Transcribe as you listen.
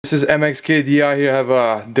This is MXKDI. Here I have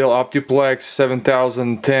a Dell Optiplex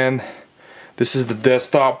 7010. This is the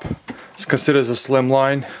desktop. It's considered a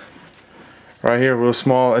slimline. Right here, real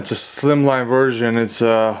small. It's a slimline version. It's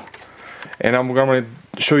and I'm gonna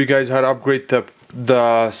show you guys how to upgrade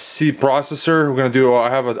the C processor. We're gonna do. I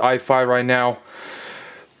have an i5 right now,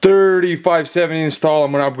 3570 installed.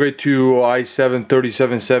 I'm gonna upgrade to i7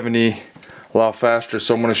 3770 a lot faster.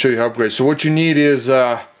 So I'm gonna show you how to upgrade. So what you need is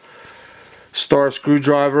star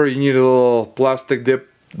screwdriver. You need a little plastic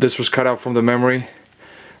dip. This was cut out from the memory.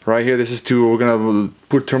 Right here, this is we're gonna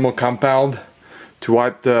put thermal compound to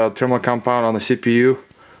wipe the thermal compound on the CPU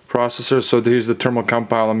processor. So here's the thermal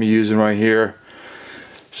compound I'm using right here.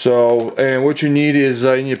 So, and what you need is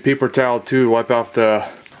you need a paper towel too to wipe off the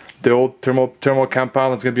old thermal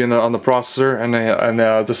compound that's gonna be on the processor, and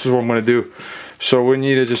this is what I'm gonna do. So we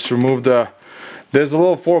need to just remove there's a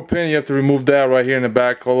little 4-pin, you have to remove that right here in the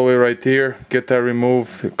back, all the way right here. Get that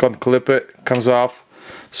removed, clip it, comes off.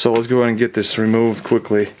 So let's go ahead and get this removed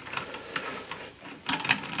quickly.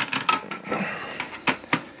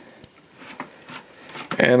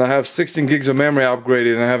 And I have 16 gigs of memory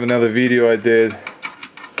upgraded, and I have another video I did.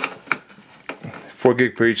 4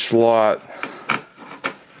 gig per each slot.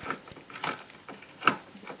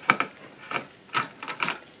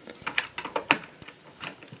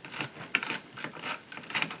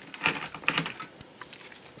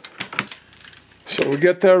 So we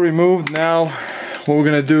get that removed. Now what we're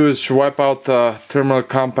gonna do is to wipe out the thermal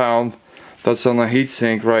compound that's on the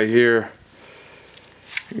heatsink right here.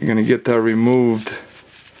 You're gonna get that removed.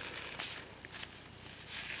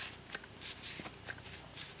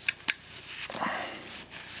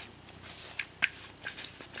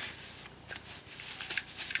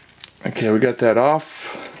 Okay, we got that off.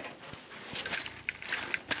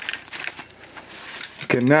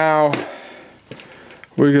 Okay, now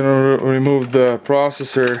we're gonna remove the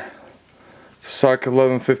processor, socket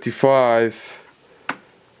 1155.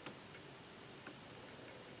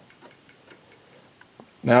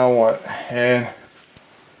 Now what? And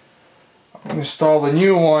I'm gonna install the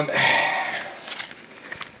new one.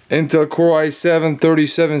 Intel Core i7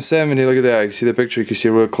 3770. Look at that. You see the picture? You can see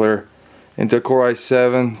it real clear. Intel Core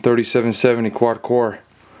i7 3770 quad core.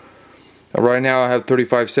 Right now I have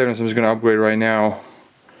 3570, so I'm just gonna upgrade right now.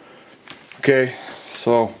 Okay.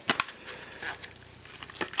 So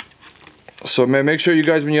make sure you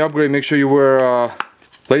guys, when you upgrade, make sure you wear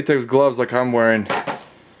latex gloves like I'm wearing.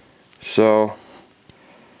 So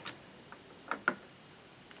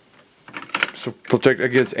protect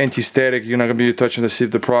against anti-static. You're not gonna be touching the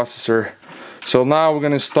processor. So now we're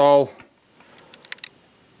gonna install.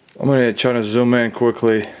 I'm gonna try to zoom in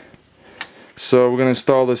quickly. So we're gonna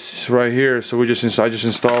install this right here. So I just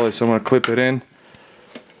installed it. So I'm gonna clip it in.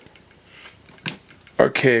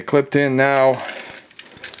 Okay, clipped in. Now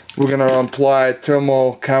we're gonna apply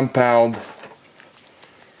thermal compound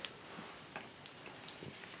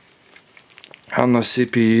on the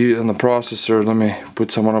CPU and the processor. Let me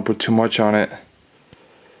put some. I don't put too much on it.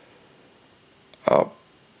 Oh,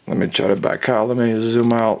 let me try to back out. Let me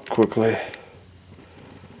zoom out quickly.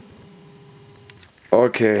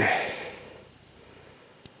 Okay,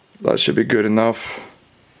 that should be good enough.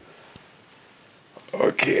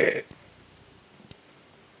 Okay.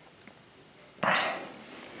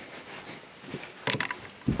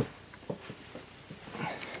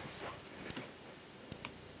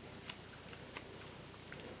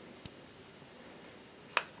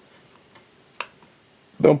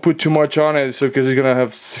 Don't put too much on it, so because it's gonna have.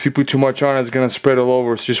 If you put too much on it, it's gonna spread all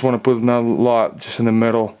over. So you just want to put not a lot, just in the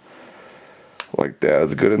middle, like that.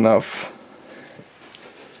 That's good enough.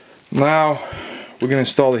 Now we're gonna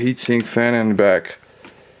install the heatsink fan in the back.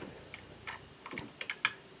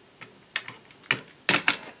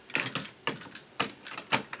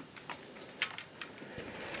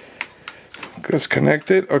 Let's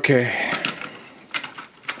connect it. Okay.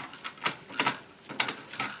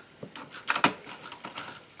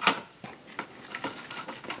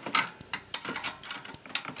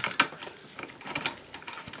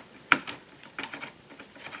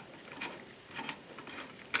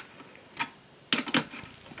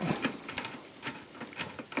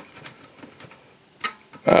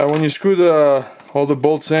 When you screw all the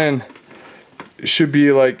bolts in, it should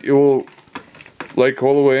be like, it will like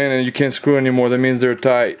all the way in, and you can't screw anymore. That means they're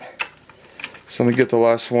tight. So let me get the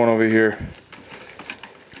last one over here.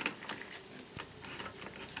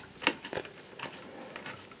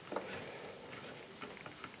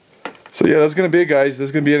 So yeah, that's gonna be it, guys.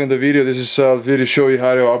 That's gonna be the end of the video. This is a video to show you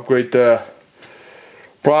how to upgrade the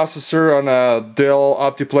processor on a Dell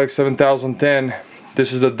Optiplex 7010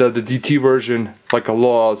 This is the DT version, like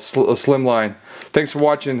a slim line. Thanks for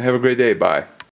watching. Have a great day. Bye.